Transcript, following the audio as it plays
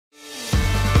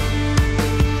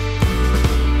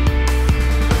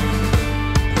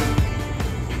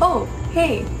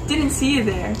Hey, didn't see you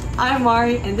there. I'm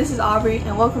Mari and this is Aubrey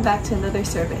and welcome back to another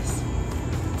service.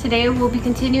 Today we'll be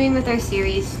continuing with our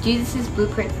series, Jesus'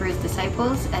 Blueprint for His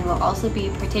Disciples, and we'll also be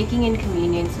partaking in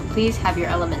communion, so please have your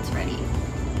elements ready.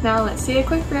 Now let's say a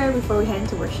quick prayer before we head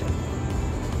into worship.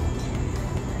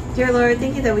 Dear Lord,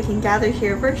 thank you that we can gather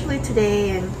here virtually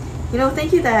today, and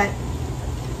thank you that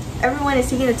everyone is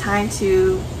taking the time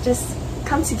to just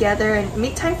come together and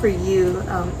make time for you,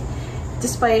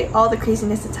 despite all the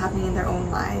craziness that's happening in their own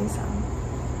lives.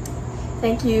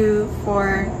 Thank you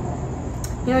for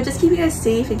just keeping us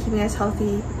safe and keeping us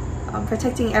healthy,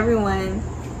 protecting everyone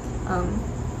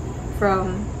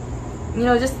from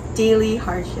just daily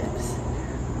hardships.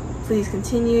 Please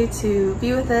continue to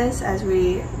be with us as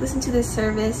we listen to this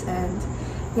service, and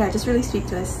just really speak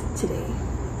to us today.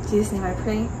 In Jesus' name I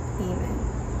pray, amen.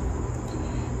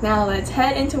 Now let's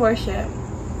head into worship.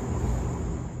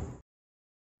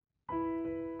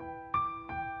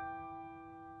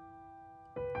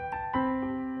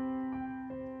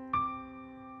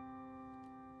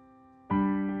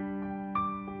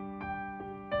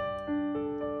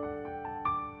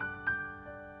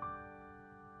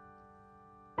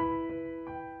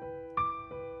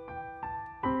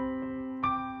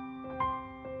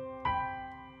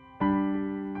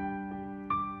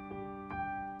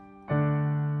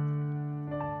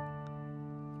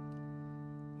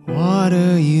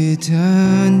 Water you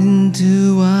turned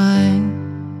into wine,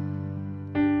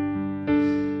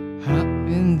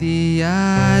 in the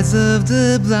eyes of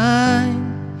the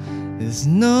blind. There's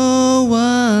no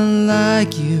one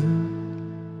like you,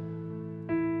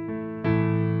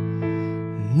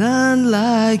 none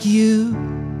like you.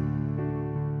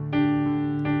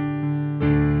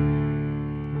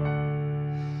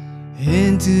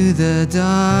 Into the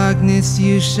darkness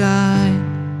you shine,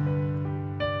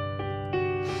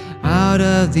 out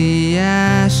of the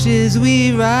ashes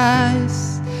we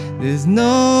rise. There's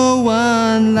no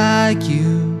one like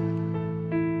you,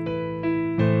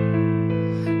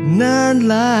 none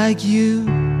like you.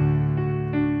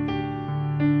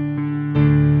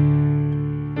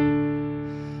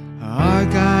 Our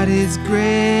God is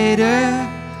greater,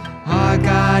 our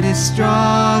God is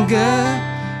stronger.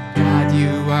 God, you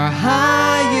are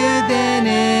higher than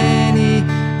any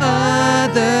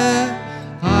other.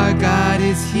 Our God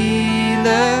is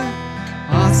healer,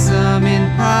 awesome in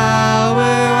power.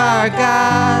 Our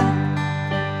God,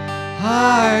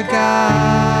 our God.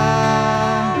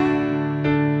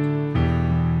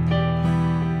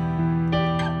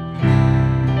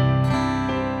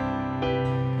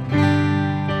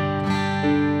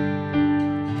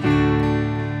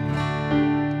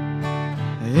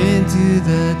 Into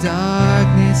the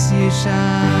darkness you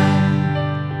shine,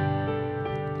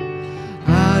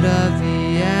 out of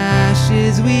the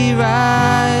ashes we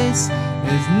rise.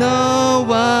 There's no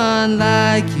one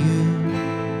like you,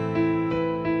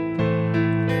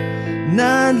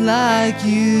 none like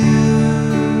you.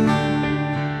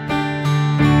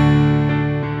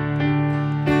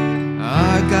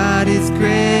 Our God is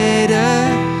greater,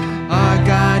 our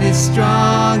God is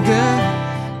stronger.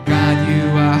 God, you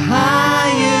are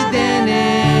higher than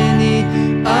any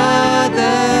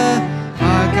other.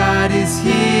 Our God is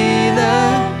healer,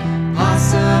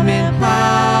 awesome in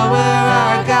power.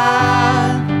 Our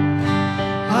God,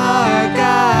 our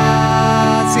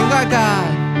God. Sing our God.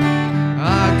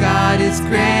 Our God is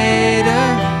greater,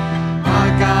 our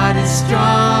God is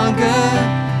stronger.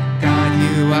 God,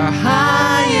 you are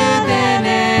higher than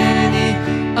any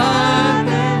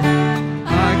other.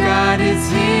 Our God is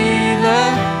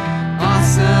healer,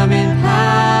 awesome in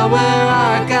power.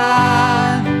 Our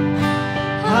God,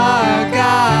 our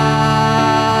God.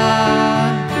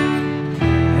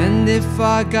 And if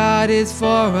our God is for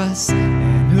us,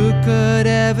 then who could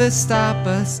ever stop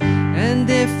us? And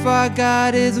if our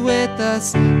God is with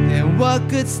us, then what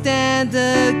could stand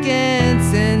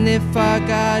against? And if our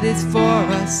God is for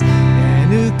us, then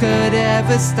who could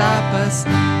ever stop us?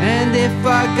 And if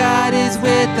our God is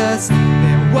with us,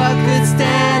 then what could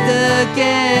stand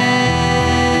against?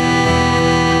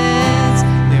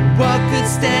 Then what could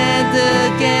stand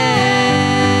against?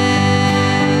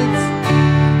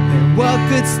 Then what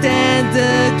could stand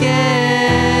against?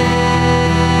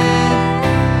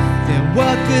 Then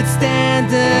what could stand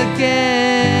against?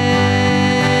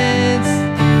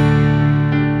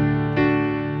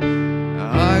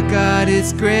 Our God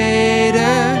is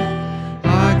greater,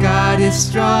 our God is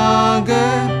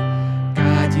stronger.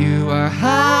 God, you are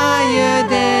higher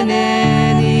than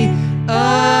any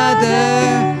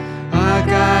other. Our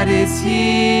God is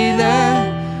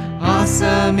healer,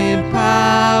 awesome in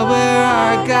power.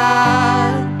 Our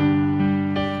God,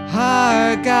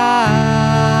 our God.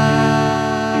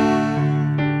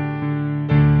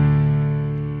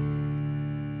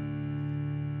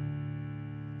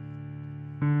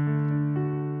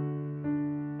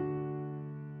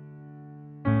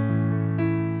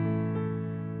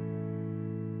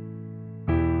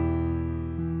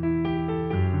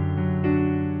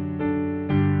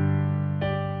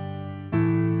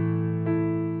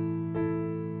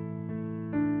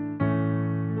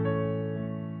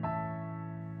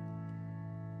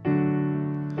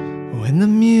 when the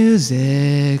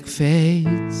music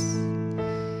fades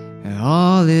and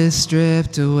all is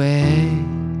stripped away,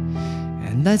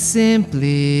 and I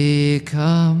simply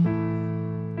come,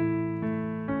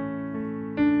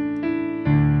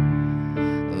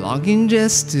 longing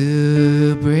just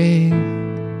to bring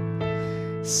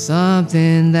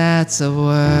something that's of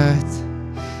worth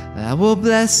that will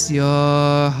bless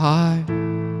your heart.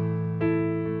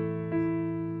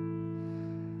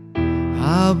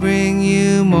 I'll bring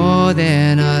you more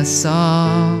than a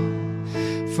song,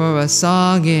 for a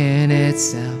song in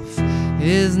itself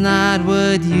is not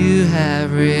what you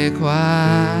have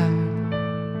required.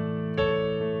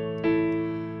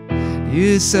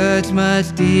 You search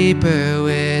much deeper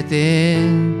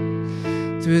within,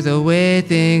 through the way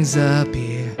things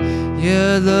appear.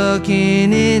 You're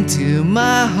looking into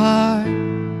my heart.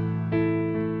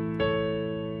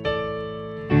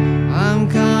 I'm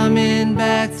coming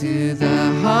back to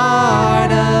the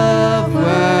heart of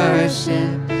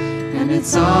worship, and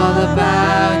it's all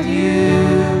about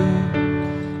you.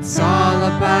 It's all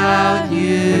about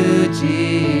you,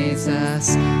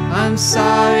 Jesus. I'm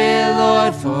sorry,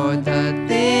 Lord, for the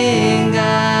thing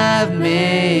I've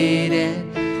made it,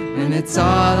 and it's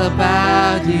all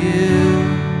about you.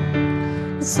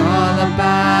 It's all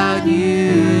about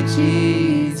you,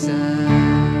 Jesus.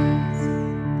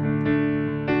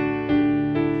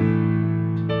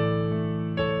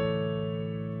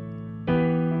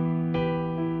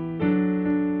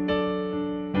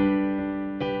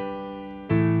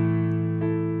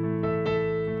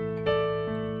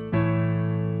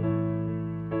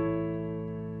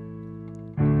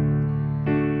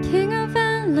 King of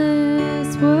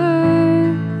endless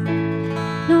worth,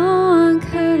 no one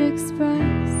could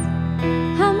express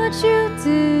how much you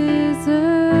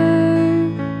deserve.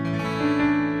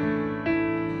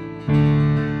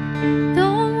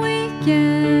 Though I'm weak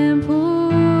and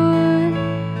poor,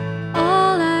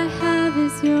 all I have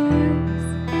is yours,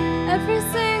 every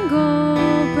single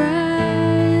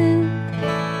breath.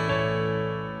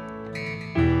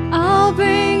 I'll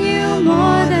bring you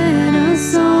more than a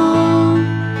song,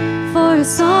 for a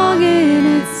song in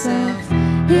itself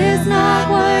is not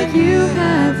what you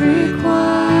have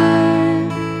required.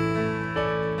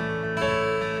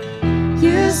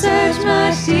 You search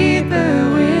much deeper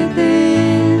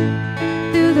within,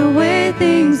 through the way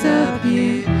things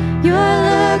appear. You're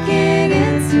looking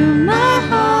into my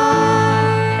heart.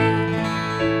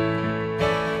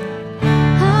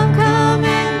 I'm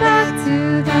coming back to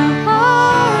the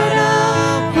heart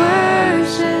of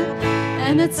worship,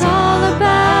 and it's all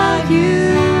about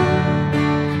you.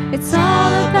 It's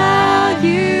all about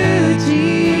you,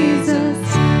 Jesus.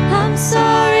 I'm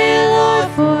sorry, Lord,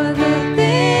 for the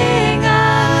thing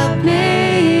I've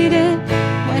made it,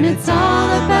 when it's all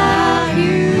about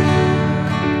you.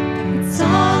 It's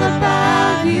all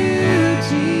about you,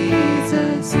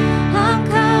 Jesus. I'm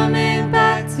coming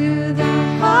back to the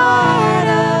heart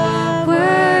of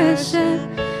worship,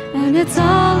 and it's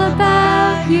all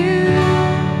about you.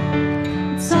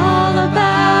 It's all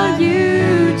about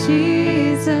you,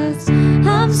 Jesus.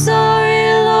 I'm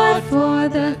sorry, Lord, for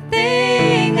the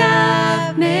thing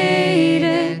I've made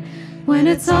it, when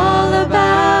it's all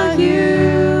about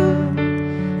you.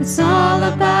 It's all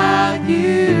about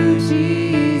you,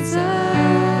 Jesus.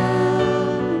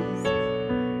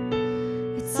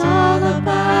 It's all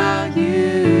about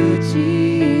you, Jesus.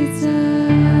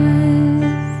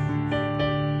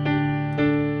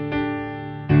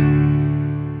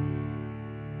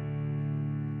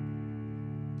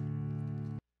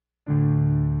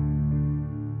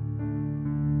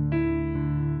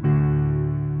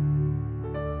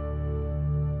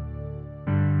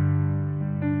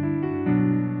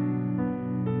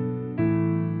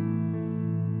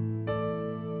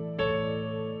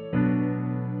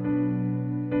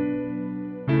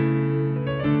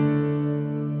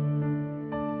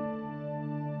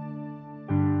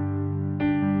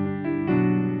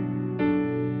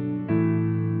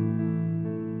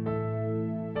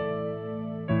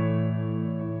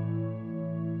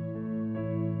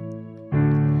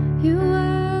 You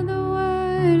were the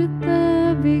Word at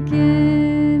the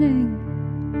beginning,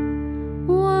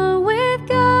 one with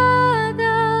God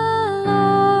the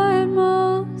Lord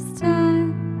Most High.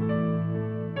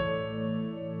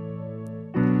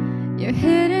 Your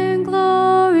hidden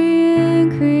glory in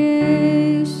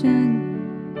creation,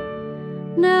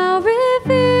 now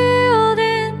revealed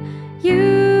in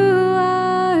you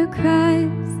are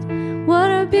Christ.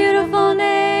 What a beautiful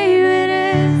name it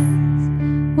is.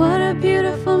 What a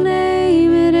beautiful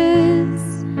name it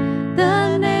is,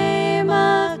 the name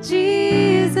of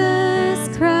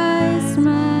Jesus Christ,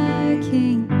 my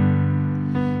King.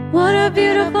 What a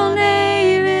beautiful name.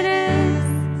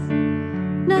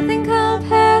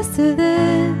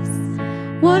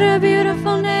 What a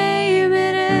beautiful name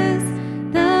it is,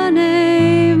 the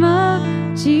name of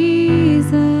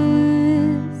Jesus.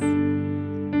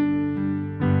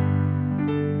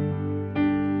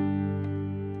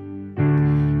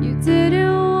 You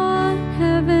didn't want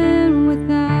heaven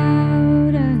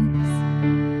without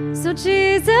us, so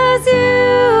Jesus,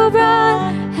 you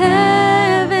brought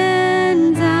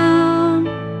heaven down.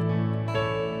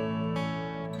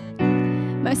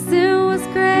 My sin was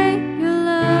great, your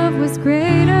love was greater.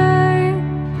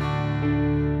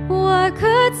 What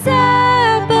could separate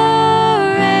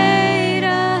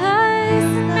us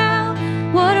now?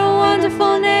 What a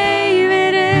wonderful name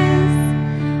it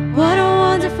is. What a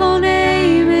wonderful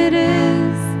name it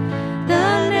is.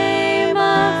 The name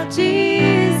of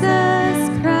Jesus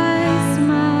Christ,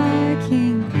 my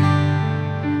King.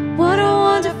 What a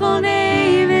wonderful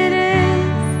name it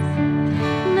is.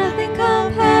 Nothing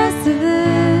compares to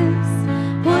this.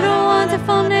 What a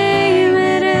wonderful name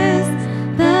it is.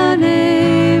 The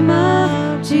name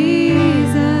of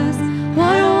Jesus.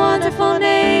 What a wonderful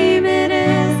name it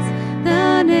is.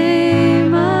 The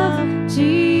name of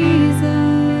Jesus.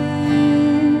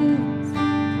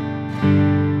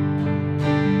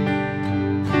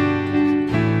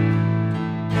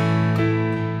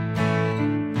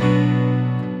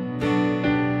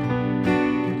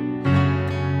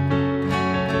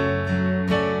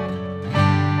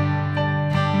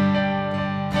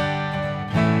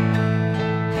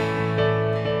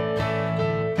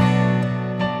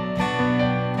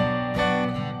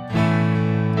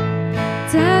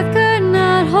 Death could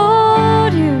not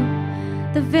hold you,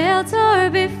 the veil tore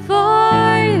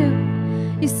before you.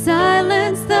 You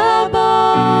silenced the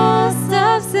boast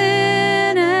of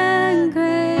sin and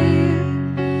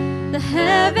grave. The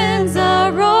heavens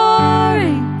are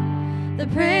roaring, the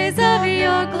praise of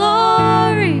your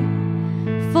glory.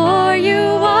 For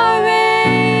you are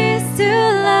raised to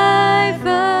life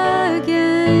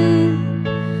again.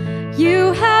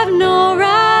 You have no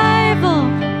rival,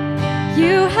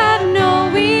 you have no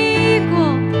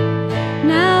equal.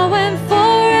 Now and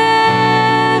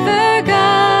forever,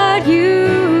 God,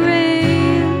 you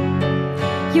reign.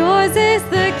 Yours is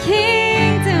the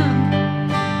kingdom,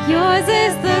 yours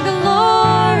is the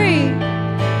glory,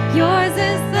 yours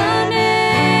is the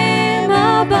name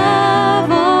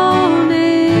above all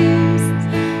names.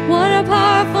 What a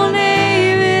powerful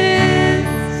name it is.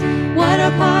 What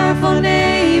a powerful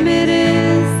name it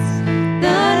is.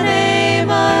 The name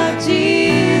of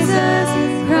Jesus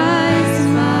Christ,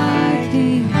 my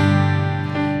King.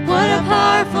 What a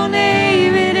powerful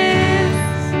name it is.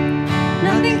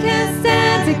 Nothing can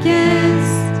stand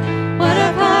against. What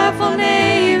a powerful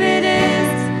name it is.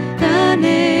 The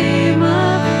name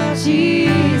of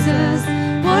Jesus.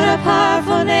 What a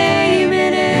powerful name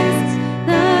it is.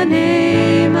 The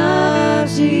name of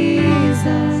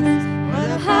Jesus. What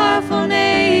a powerful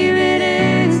name it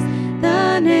is.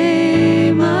 The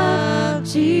name of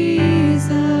Jesus.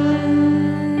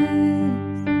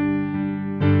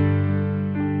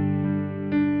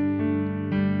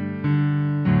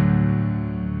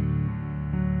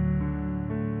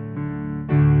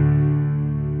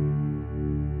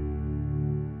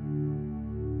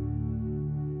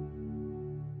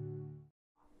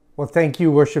 Well, thank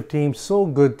you, worship team. So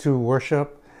good to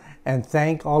worship. And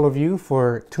thank all of you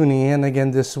for tuning in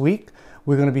again this week.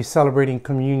 We're going to be celebrating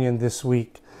communion this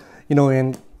week. You know,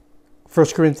 in 1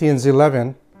 Corinthians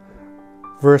 11,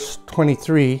 verse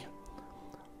 23,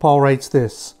 Paul writes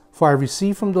this: "For I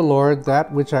received from the Lord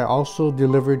that which I also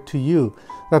delivered to you,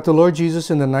 that the Lord Jesus,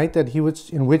 in the night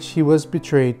in which he was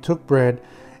betrayed, took bread,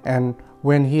 and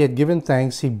when he had given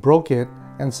thanks, he broke it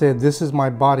and said, 'This is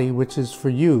my body, which is for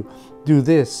you. Do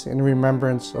this in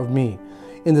remembrance of me.'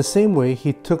 In the same way,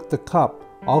 he took the cup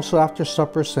also after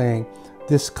supper, saying,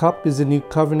 'This cup is the new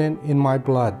covenant in my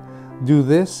blood. Do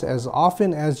this as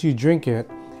often as you drink it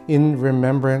in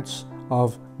remembrance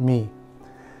of me.'"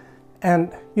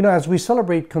 And, you know, as we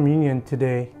celebrate communion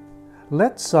today,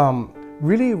 let's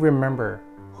really remember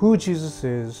who Jesus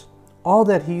is, all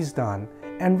that he's done,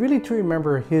 and really to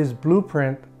remember his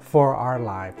blueprint for our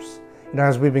lives. You know,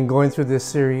 as we've been going through this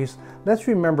series, let's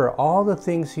remember all the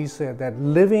things he said, that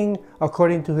living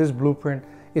according to his blueprint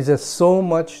is just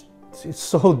it's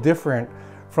so different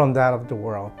from that of the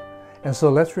world. And so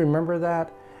let's remember that,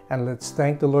 and let's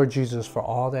thank the Lord Jesus for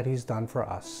all that he's done for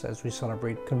us as we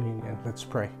celebrate communion. Let's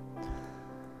pray.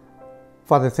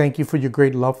 Father, thank you for your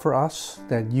great love for us,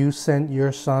 that you sent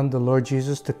your Son, the Lord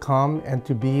Jesus, to come and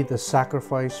to be the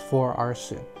sacrifice for our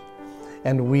sin.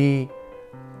 And we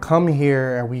come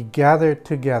here and we gather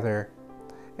together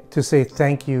to say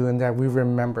thank you, and that we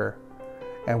remember.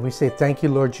 And we say thank you,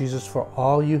 Lord Jesus, for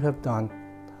all you have done.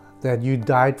 that you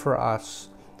died for us,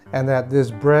 and that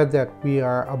this bread that we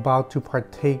are about to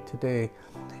partake today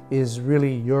is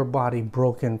really your body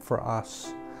broken for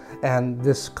us. And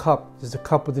this cup is the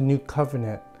cup of the new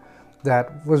covenant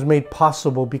that was made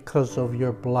possible because of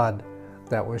your blood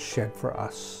that was shed for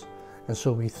us. And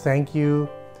so we thank you,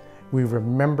 we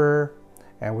remember,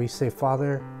 and we say,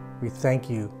 Father, we thank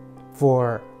you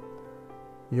for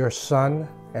your Son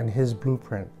and his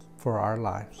blueprint for our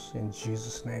lives. In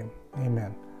Jesus' name,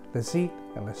 amen. Let's eat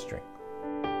and let's drink.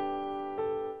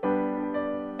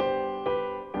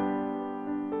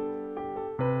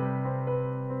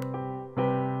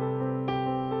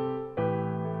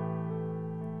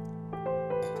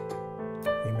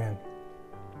 Amen.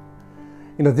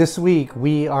 You know, this week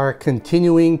we are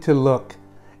continuing to look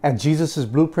at Jesus'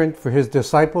 blueprint for his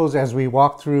disciples as we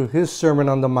walk through his Sermon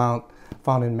on the Mount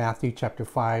found in Matthew chapter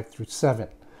 5 through 7.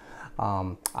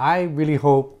 I really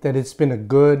hope that it's been a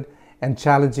good and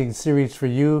challenging series for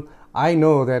you. I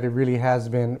know that it really has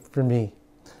been for me.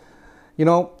 You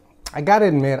know, I gotta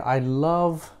admit, I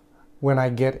love when I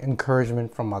get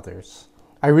encouragement from others.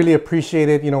 I really appreciate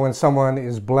it, you know, when someone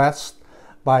is blessed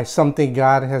by something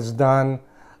God has done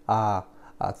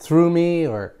through me,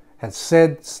 or has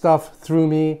said stuff through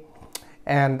me.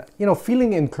 And, you know,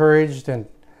 feeling encouraged and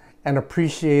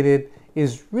appreciated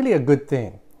is really a good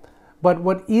thing. But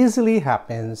what easily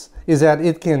happens is that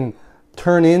it can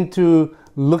turn into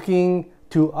looking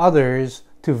to others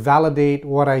to validate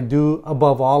what I do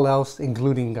above all else,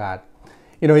 including God.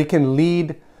 You know, it can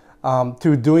lead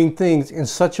to doing things in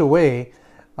such a way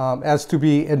as to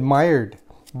be admired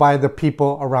by the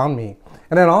people around me.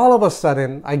 And then all of a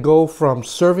sudden, I go from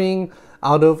serving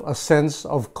out of a sense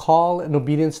of call and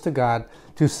obedience to God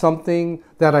to something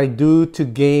that I do to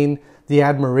gain the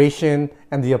admiration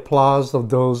and the applause of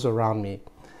those around me.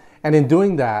 And in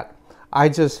doing that, I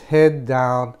just head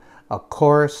down a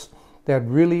course that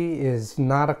really is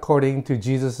not according to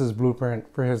Jesus'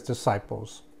 blueprint for his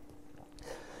disciples.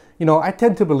 You know, I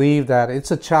tend to believe that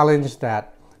it's a challenge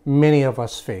that many of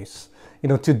us face, you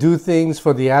know, to do things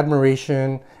for the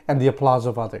admiration and the applause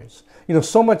of others. You know,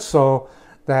 so much so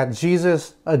that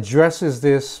Jesus addresses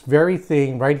this very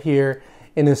thing right here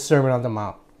in his Sermon on the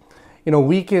Mount. You know,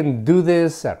 we can do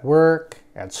this at work,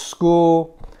 at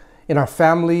school, in our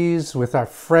families, with our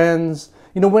friends,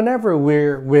 you know, whenever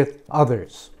we're with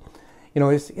others. You know,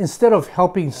 instead of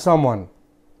helping someone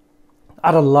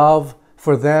out of love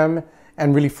for them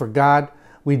and really for God,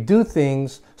 we do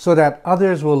things so that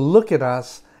others will look at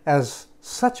us as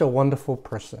such a wonderful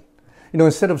person. You know,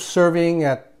 instead of serving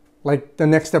at like the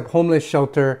Next Step Homeless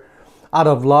Shelter out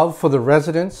of love for the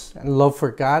residents and love for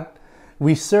God,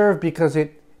 we serve because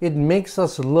it makes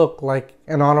us look like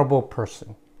an honorable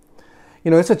person. You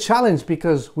know, it's a challenge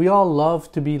because we all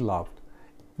love to be loved.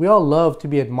 We all love to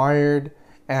be admired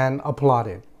and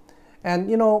applauded. And,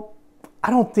 you know, I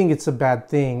don't think it's a bad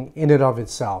thing in and of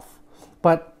itself.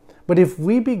 But if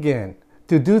we begin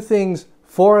to do things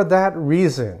for that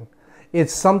reason,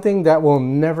 it's something that will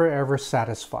never ever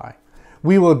satisfy.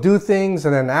 We will do things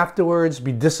and then afterwards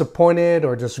be disappointed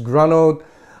or disgruntled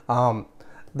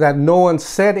that no one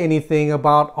said anything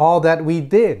about all that we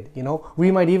did. You know,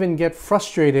 we might even get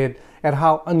frustrated at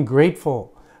how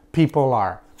ungrateful people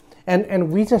are.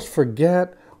 And we just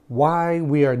forget why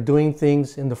we are doing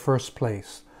things in the first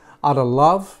place, out of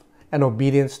love and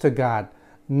obedience to God,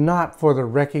 not for the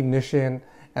recognition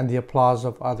and the applause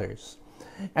of others.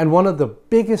 And one of the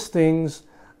biggest things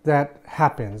that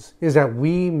happens is that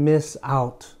we miss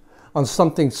out on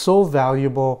something so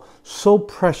valuable, so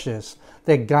precious,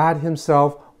 that God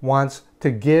himself wants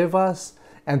to give us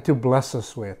and to bless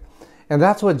us with. And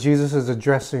that's what Jesus is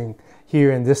addressing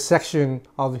here in this section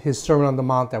of his Sermon on the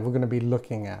Mount that we're going to be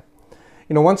looking at.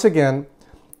 You know, once again,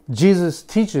 Jesus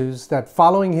teaches that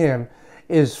following him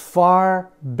is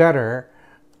far better.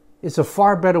 It's a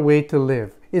far better way to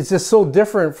live. It's just so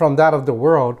different from that of the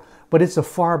world, but it's a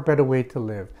far better way to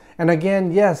live. And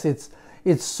again, yes, it's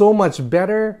so much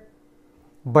better,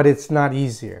 but it's not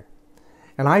easier.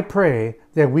 And I pray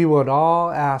that we would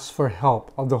all ask for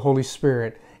help of the Holy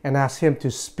Spirit and ask him to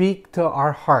speak to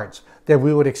our hearts, that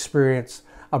we would experience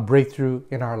a breakthrough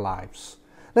in our lives.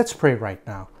 Let's pray right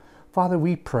now. Father,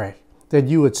 we pray that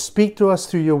you would speak to us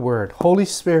through your word. Holy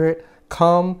Spirit,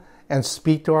 come and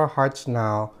speak to our hearts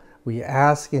now. We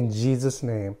ask in Jesus'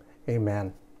 name,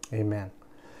 amen. Amen.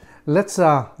 Let's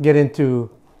get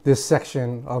into this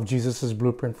section of Jesus'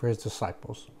 blueprint for his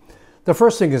disciples. The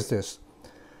first thing is this.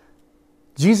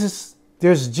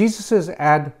 There's Jesus'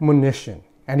 admonition,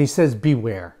 and he says,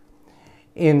 beware.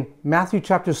 In Matthew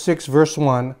chapter 6, verse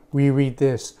 1, we read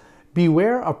this,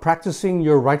 Beware of practicing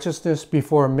your righteousness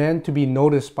before men to be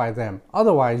noticed by them.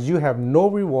 Otherwise, you have no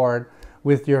reward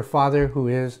with your Father who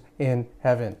is in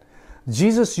heaven.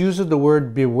 Jesus uses the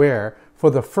word beware for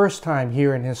the first time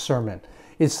here in his sermon.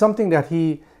 It's something that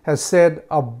he has said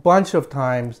a bunch of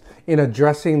times in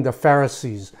addressing the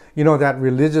Pharisees. You know, that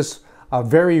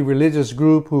very religious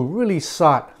group who really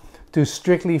sought to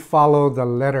strictly follow the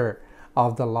letter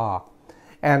of the law.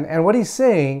 And what he's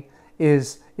saying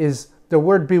is the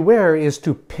word beware is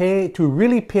to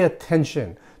really pay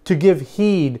attention, to give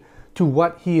heed to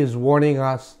what he is warning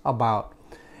us about.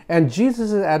 And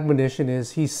Jesus' admonition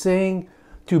is, he's saying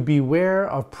to beware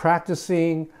of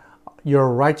practicing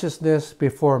your righteousness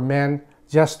before men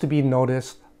just to be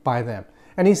noticed by them.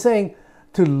 And he's saying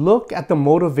to look at the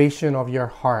motivation of your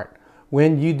heart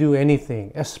when you do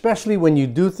anything, especially when you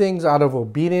do things out of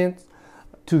obedience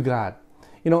to God.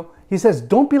 You know, he says,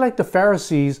 don't be like the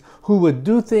Pharisees who would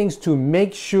do things to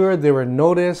make sure they were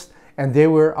noticed and they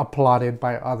were applauded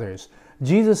by others.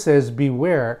 Jesus says,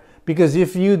 beware, because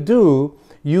if you do,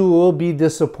 you will be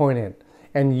disappointed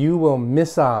and you will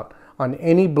miss out on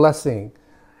any blessing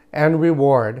and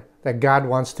reward that God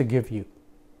wants to give you.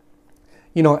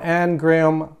 You know, Anne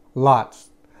Graham Lotz,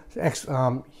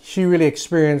 she really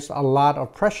experienced a lot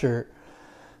of pressure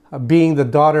being the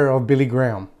daughter of Billy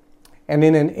Graham. And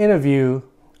in an interview,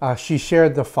 she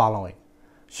shared the following.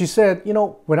 She said, you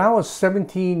know, when I was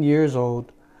 17 years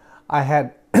old, I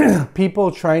had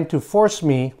people trying to force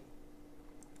me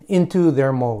into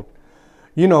their mold.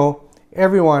 You know,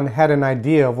 everyone had an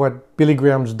idea of what Billy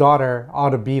Graham's daughter ought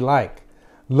to be like,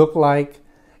 look like,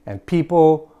 and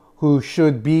people who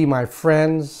should be my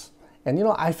friends. And, you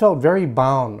know, I felt very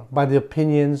bound by the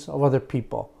opinions of other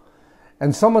people.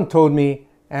 And someone told me,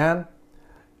 Anne,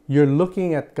 you're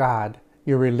looking at God,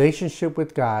 your relationship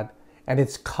with God, and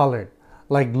it's colored,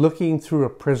 like looking through a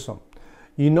prism.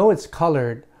 You know it's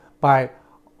colored by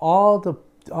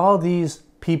all these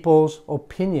people's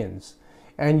opinions,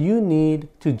 and you need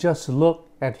to just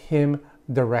look at him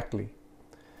directly.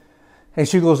 And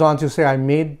she goes on to say, I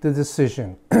made the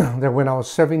decision that when I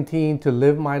was 17 to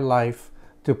live my life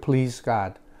to please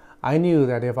God. I knew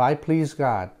that if I pleased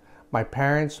God, my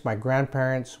parents, my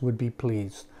grandparents would be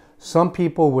pleased. Some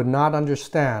people would not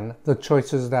understand the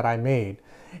choices that I made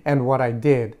and what I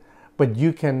did, but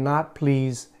you cannot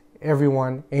please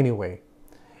everyone anyway.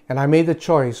 And I made the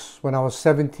choice when I was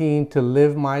 17 to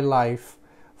live my life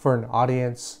for an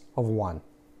audience of one.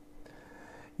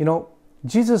 You know,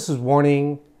 Jesus'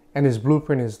 warning and his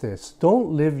blueprint is this: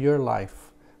 don't live your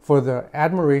life for the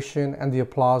admiration and the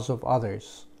applause of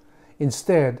others.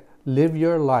 Instead, live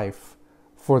your life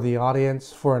for an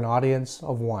audience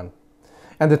of one.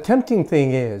 And the tempting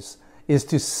thing is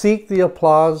to seek the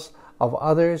applause of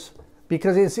others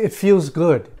because it feels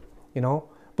good, you know.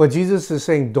 But Jesus is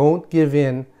saying, don't give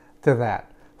in to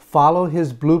that. Follow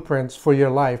his blueprints for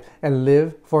your life and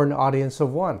live for an audience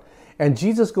of one. And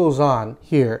Jesus goes on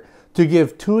here to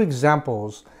give two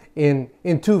examples in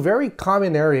two very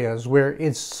common areas where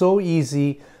it's so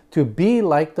easy to be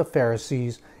like the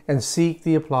Pharisees and seek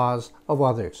the applause of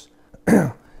others.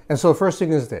 And so the first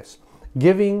thing is this: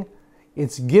 giving.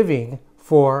 It's giving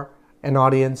for an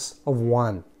audience of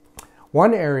one.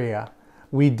 One area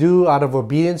we do out of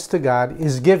obedience to God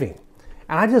is giving.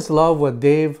 And I just love what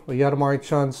Dave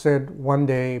Yadamari-chan said one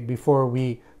day before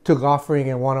we took offering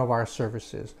in one of our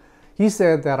services. He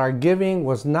said that our giving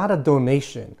was not a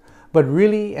donation, but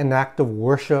really an act of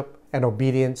worship and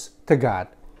obedience to God.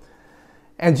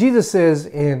 And Jesus says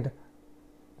in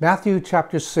Matthew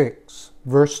chapter 6,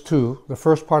 verse 2, the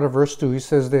first part of verse 2, he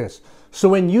says this: so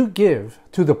when you give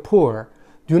to the poor,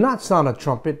 do not sound a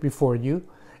trumpet before you,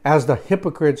 as the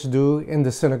hypocrites do in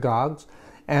the synagogues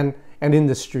and in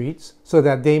the streets, so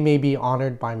that they may be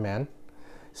honored by men.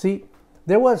 See,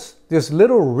 there was this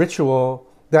little ritual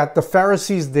that the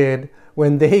Pharisees did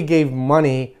when they gave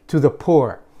money to the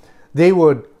poor. They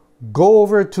would go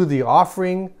over to the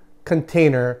offering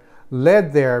container,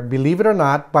 led there, believe it or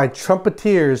not, by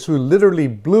trumpeters who literally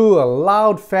blew a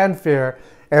loud fanfare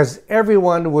as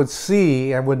everyone would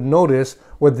see and would notice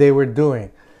what they were doing.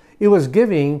 It was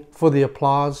giving for the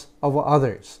applause of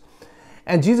others.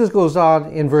 And Jesus goes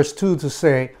on in verse 2 to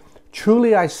say,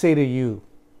 truly I say to you,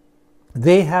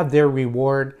 they have their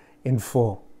reward in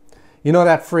full. You know,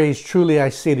 that phrase, truly I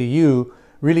say to you,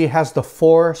 really has the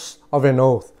force of an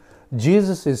oath.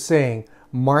 Jesus is saying,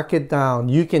 mark it down.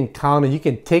 You can count it. You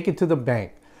can take it to the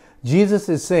bank. Jesus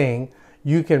is saying,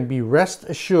 you can be rest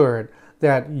assured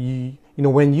that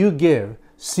when you give,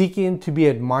 seeking to be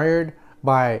admired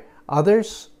by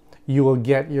others, you will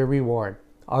get your reward.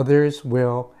 Others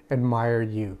will admire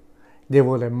you. They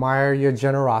will admire your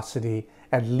generosity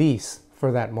at least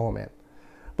for that moment.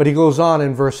 But he goes on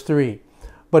in verse 3,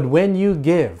 but when you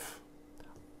give,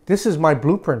 this is my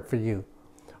blueprint for you.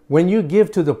 When you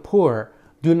give to the poor,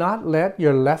 do not let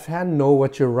your left hand know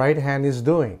what your right hand is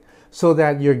doing, so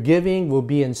that your giving will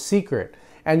be in secret,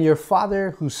 and your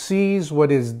Father who sees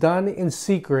what is done in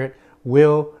secret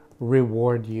will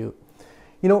reward you.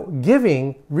 You know,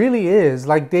 giving really is,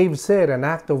 like Dave said, an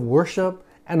act of worship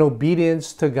and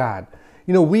obedience to God.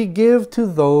 You know, we give to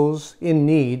those in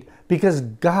need because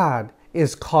God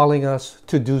is calling us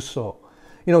to do so.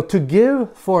 You know, to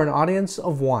give for an audience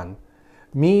of one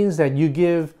means that you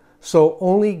give so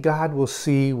only God will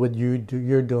see what you're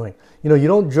doing. You know, you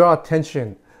don't draw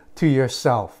attention to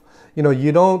yourself. You know,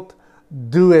 you don't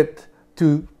do it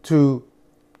to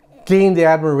gain the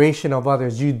admiration of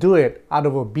others. You do it out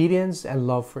of obedience and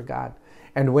love for God.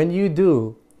 And when you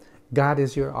do, God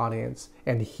is your audience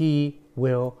and He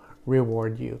will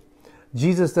reward you.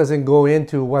 Jesus doesn't go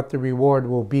into what the reward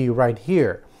will be right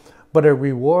here, but a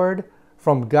reward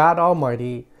from God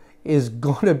Almighty is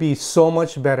going to be so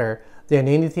much better than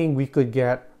anything we could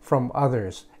get from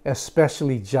others,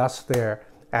 especially just their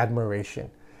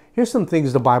admiration. Here's some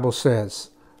things the Bible says.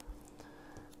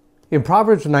 In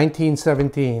Proverbs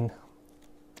 19:17,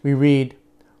 we read,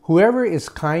 whoever is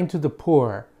kind to the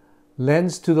poor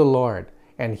lends to the Lord,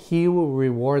 and He will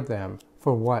reward them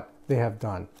for what they have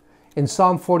done. In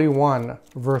Psalm 41,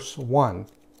 verse 1,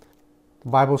 the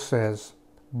Bible says,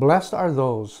 blessed are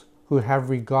those who have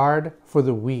regard for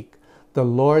the weak. The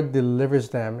Lord delivers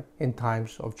them in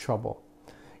times of trouble.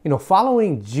 You know,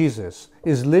 following Jesus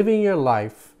is living your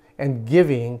life and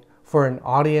giving for an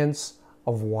audience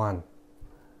of one.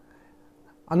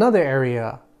 Another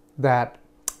area that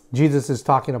Jesus is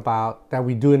talking about that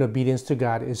we do in obedience to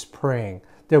God is praying.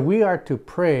 That we are to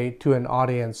pray to an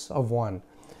audience of one.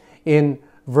 In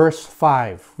verse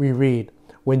 5, we read,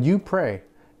 when you pray,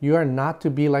 you are not to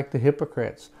be like the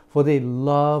hypocrites, for they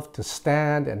love to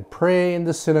stand and pray in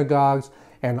the synagogues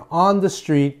and on the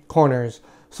street corners,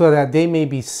 so that they may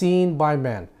be seen by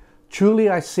men. Truly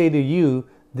I say to you,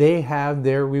 they have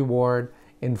their reward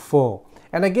in full.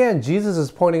 And again, Jesus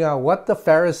is pointing out what the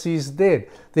Pharisees did.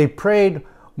 They prayed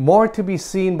more to be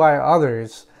seen by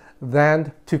others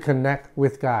than to connect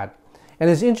with God. And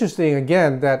it's interesting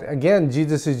again that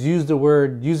Jesus uses the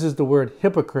word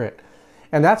hypocrite.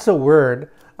 And that's a word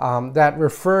that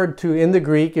referred to, in the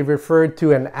Greek, it referred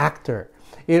to an actor.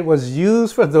 It was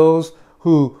used for those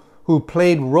who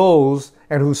played roles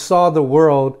and who saw the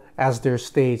world as their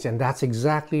stage. And that's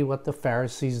exactly what the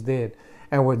Pharisees did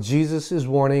and what Jesus is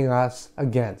warning us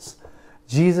against.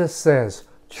 Jesus says,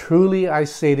 truly I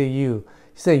say to you,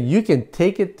 he said, you can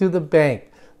take it to the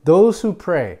bank. Those who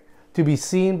pray to be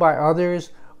seen by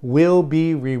others will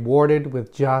be rewarded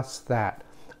with just that.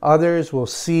 Others will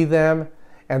see them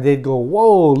and they'd go,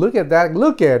 whoa, look at that.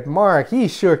 Look at Mark. He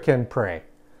sure can pray.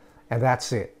 And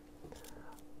that's it.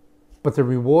 But the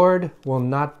reward will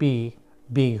not be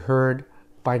being heard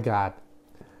by God.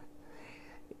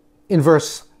 In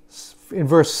verse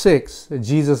 6,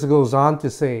 Jesus goes on to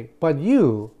say, but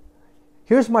you,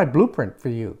 here's my blueprint for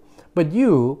you. But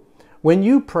you, when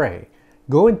you pray,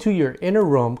 go into your inner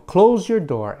room, close your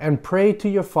door, and pray to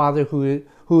your Father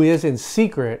who is in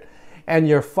secret, and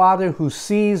your Father who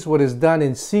sees what is done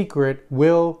in secret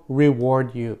will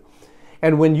reward you.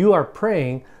 And when you are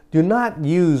praying, do not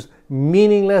use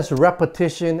meaningless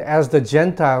repetition as the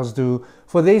Gentiles do,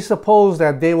 for they suppose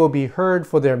that they will be heard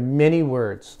for their many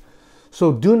words.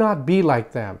 So do not be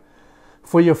like them,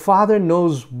 for your Father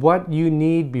knows what you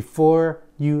need before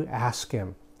you ask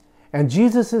Him. And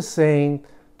Jesus is saying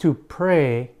to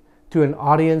pray to an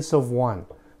audience of one,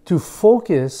 to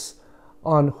focus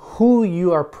on who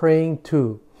you are praying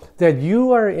to, that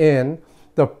you are in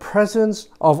the presence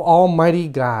of Almighty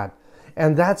God.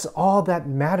 And that's all that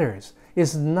matters.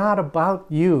 It's not about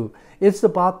you. It's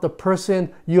about the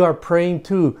person you are praying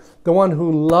to, the one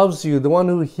who loves you, the one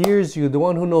who hears you, the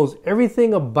one who knows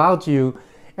everything about you,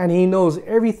 and He knows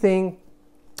everything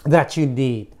that you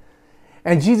need.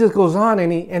 And Jesus goes on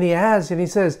and he adds and he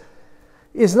says,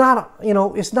 it's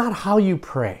not how you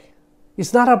pray.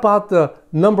 It's not about the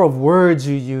number of words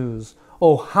you use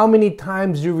or how many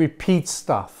times you repeat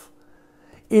stuff.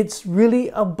 It's really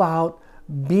about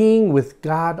being with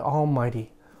God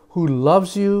Almighty, who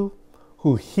loves you,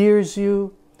 who hears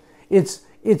you. It's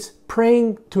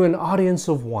praying to an audience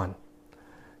of one.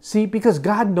 See, because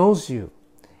God knows you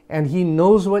and He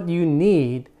knows what you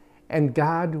need, and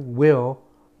God will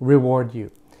reward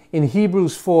you. In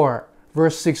Hebrews 4,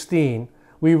 verse 16,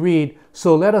 we read,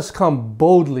 so let us come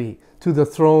boldly to the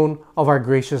throne of our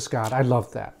gracious God. I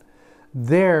love that.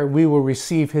 There we will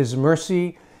receive His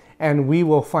mercy and we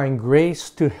will find grace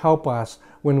to help us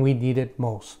when we need it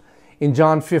most. In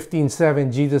John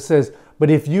 15:7, Jesus says, "But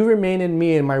if you remain in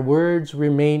me and my words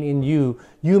remain in you,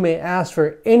 you may ask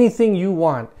for anything you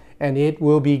want and it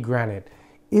will be granted."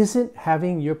 Isn't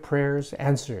having your prayers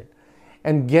answered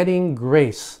and getting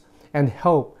grace and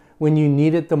help when you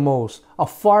need it the most a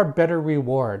far better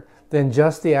reward than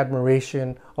just the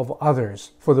admiration of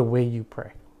others for the way you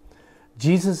pray?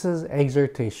 Jesus'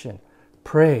 exhortation,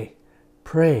 pray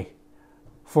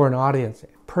for an audience.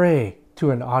 Pray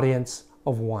to an audience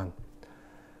of one.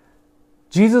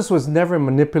 Jesus was never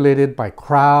manipulated by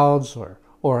crowds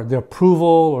or the approval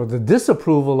or the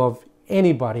disapproval of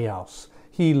anybody else.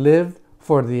 He lived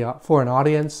for an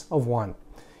audience of one.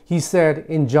 He said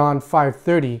in John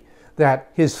 5:30 that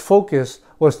his focus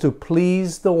was to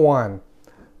please the one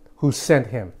who sent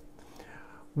him.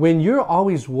 When you're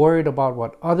always worried about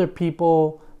what other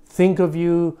people think of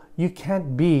you, you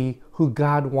can't be who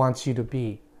God wants you to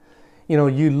be.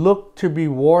 You look to be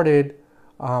rewarded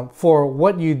for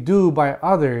what you do by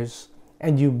others,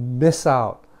 and you miss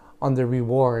out on the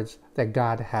rewards that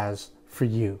God has for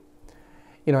you.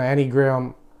 Annie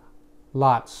Graham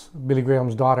Lotz, Billy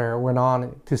Graham's daughter, went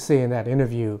on to say in that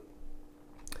interview,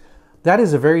 "That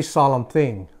is a very solemn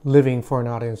thing, living for an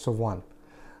audience of one.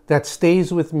 That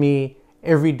stays with me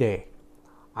every day.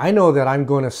 I know that I'm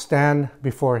going to stand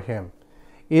before Him.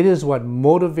 It is what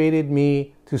motivated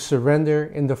me to surrender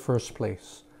in the first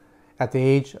place. At the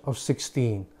age of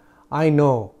 16, I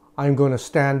know I'm going to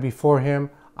stand before Him.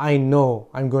 I know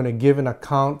I'm going to give an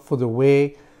account for the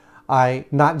way I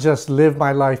not just lived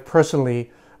my life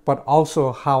personally, but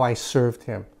also how I served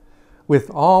Him. With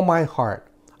all my heart,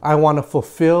 I want to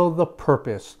fulfill the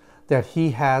purpose that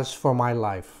He has for my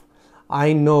life.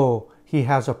 I know He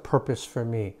has a purpose for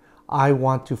me. I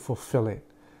want to fulfill it."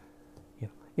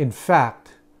 In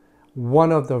fact,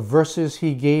 one of the verses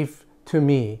He gave to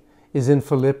me is in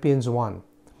Philippians 1.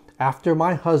 After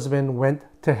my husband went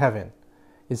to heaven,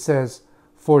 it says,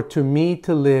 "For to me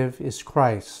to live is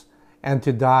Christ, and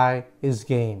to die is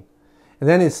gain." And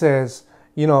then it says,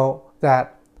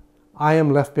 that I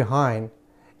am left behind,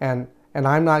 and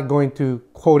I'm not going to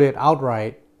quote it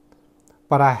outright,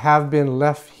 but I have been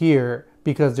left here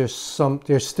because there's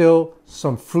still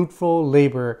some fruitful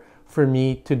labor for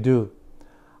me to do.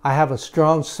 I have a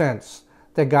strong sense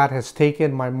that God has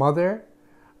taken my mother,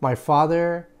 my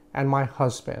father, and my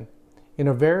husband. In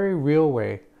a very real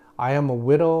way, I am a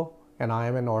widow and I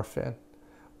am an orphan,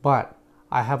 but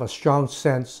I have a strong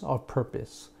sense of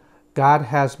purpose. God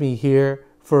has me here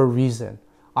for a reason.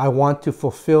 I want to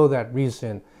fulfill that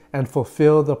reason and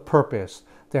fulfill the purpose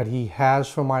that He has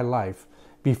for my life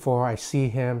before I see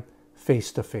Him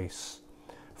face to face.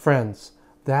 Friends,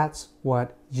 that's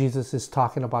what Jesus is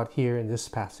talking about here in this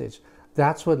passage.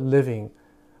 That's what living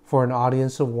for an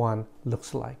audience of one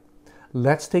looks like.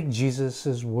 Let's take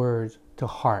Jesus' words to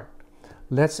heart.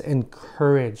 Let's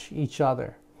encourage each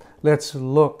other. Let's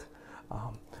look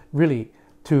really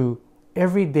to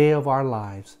every day of our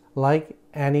lives, like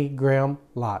Annie Graham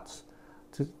Lotz,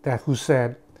 who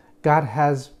said, "God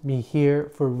has me here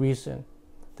for a reason,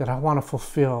 that I want to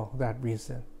fulfill that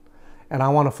reason. And I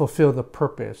want to fulfill the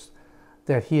purpose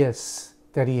that He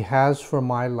has for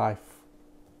my life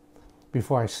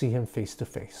before I see Him face to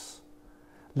face."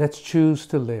 Let's choose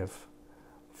to live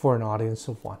for an audience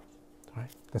of one. All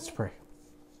right, let's pray.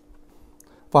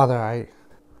 Father, I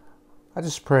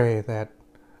just pray that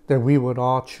we would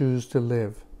all choose to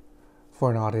live for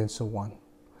an audience of one.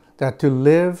 That to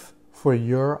live for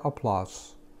your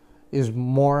applause is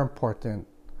more important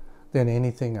than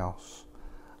anything else.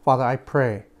 Father, I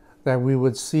pray that we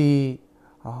would see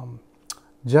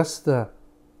just the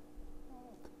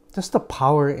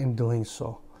power in doing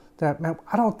so. That, man,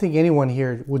 I don't think anyone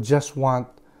here would just want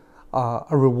a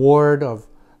reward of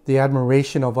the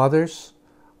admiration of others,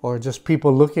 or just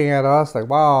people looking at us like,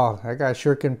 wow, that guy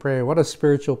sure can pray. What a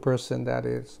spiritual person that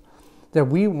is. That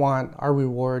we want our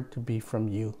reward to be from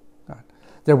you, God.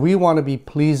 That we want to be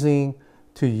pleasing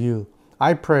to you.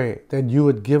 I pray that you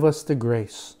would give us the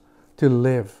grace to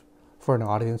live for an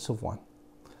audience of one.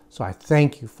 So I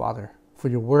thank you, Father, for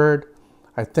your word.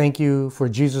 I thank you for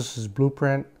Jesus'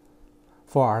 blueprint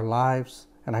for our lives.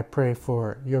 And I pray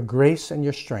for your grace and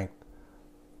your strength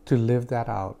to live that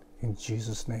out in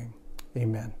Jesus' name.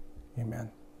 Amen.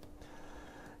 Amen.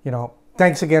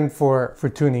 Thanks again for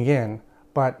tuning in.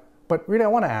 But really, I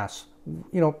want to ask,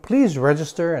 please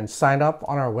register and sign up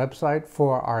on our website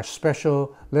for our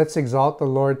special Let's Exalt the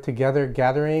Lord Together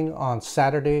gathering on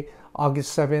Saturday,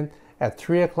 August 7th at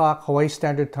 3 o'clock Hawaii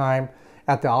Standard Time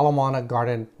at the Alamana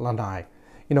Garden, Lanai.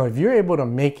 If you're able to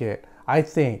make it, I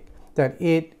think that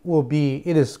it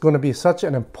is going to be such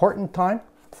an important time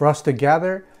for us to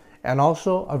gather, and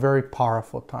also a very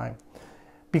powerful time.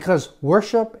 Because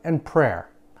worship and prayer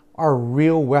are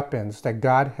real weapons that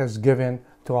God has given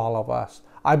to all of us.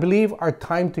 I believe our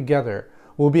time together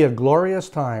will be a glorious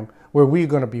time where we're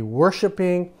going to be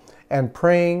worshiping and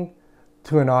praying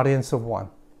to an audience of one.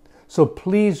 So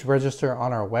please register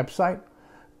on our website.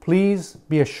 Please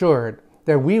be assured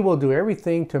that we will do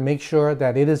everything to make sure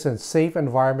that it is a safe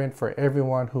environment for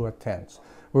everyone who attends.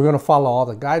 We're going to follow all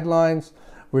the guidelines.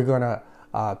 We're going to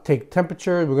take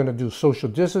temperature. We're going to do social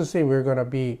distancing.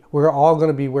 We're all going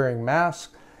to be wearing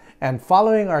masks. And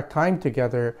following our time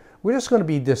together, we're just going to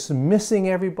be dismissing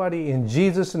everybody in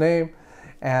Jesus' name,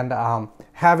 and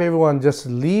have everyone just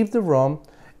leave the room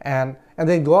and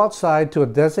then go outside to a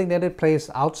designated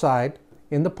place outside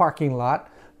in the parking lot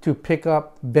to pick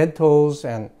up bentos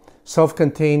and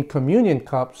self-contained communion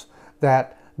cups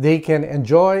that they can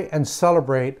enjoy and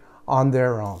celebrate on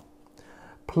their own.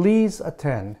 Please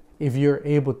attend if you're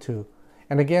able to.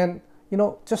 And again,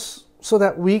 just so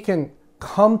that we can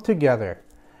come together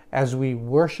as we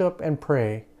worship and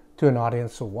pray to an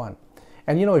audience of one.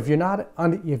 And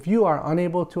if you are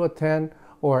unable to attend,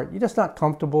 or you're just not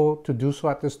comfortable to do so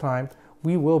at this time,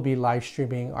 we will be live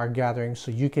streaming our gathering,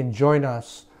 so you can join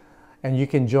us and you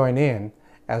can join in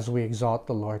as we exalt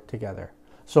the Lord together.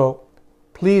 So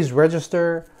please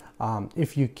register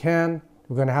if you can.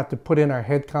 We're going to have to put in our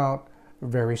head count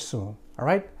very soon. All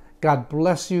right? God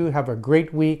bless you. Have a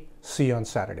great week. See you on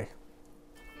Saturday.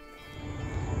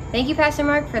 Thank you, Pastor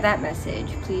Mark, for that message.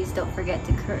 Please don't forget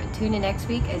to tune in next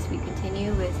week as we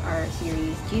continue with our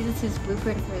series, Jesus'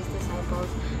 Blueprint for His Disciples,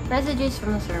 Messages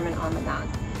from the Sermon on the Mount.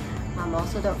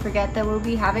 Also, don't forget that we'll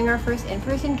be having our first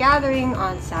in-person gathering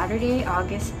on Saturday,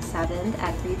 August 7th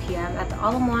at 3 p.m. at the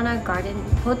Ala Moana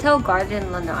Hotel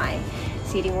Garden Lanai.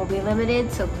 Seating will be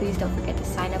limited, so please don't forget to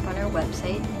sign up on our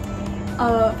website.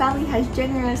 Family has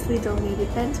generously donated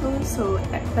bentos, so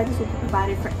bentos will be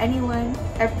provided for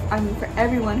for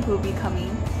everyone who will be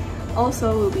coming.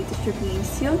 Also, we'll be distributing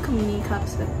sealed communion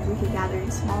cups so that we can gather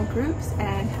in small groups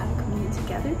and have communion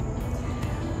together.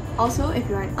 Also, if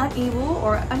you are unable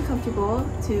or uncomfortable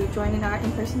to join in our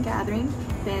in-person gathering,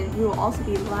 then we will also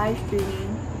be live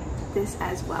streaming this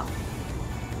as well.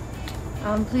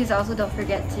 Please also don't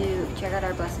forget to check out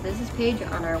our Blessed Business page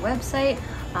on our website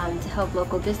to help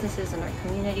local businesses in our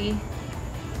community.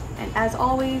 And as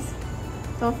always,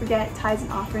 don't forget tithes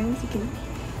and offerings. You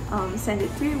can send it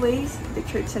 3 ways: the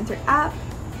Church Center app,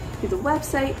 through the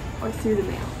website, or through the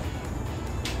mail.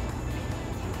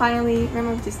 Finally,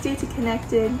 remember to stay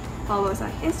connected, follow us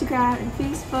on Instagram and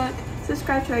Facebook,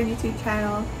 subscribe to our YouTube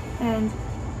channel, and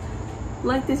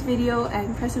like this video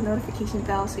and press the notification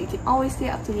bell so you can always stay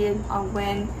up to date on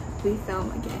when we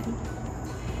film again.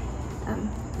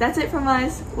 That's it from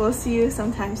us. We'll see you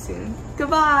sometime soon.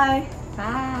 Goodbye!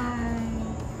 Bye!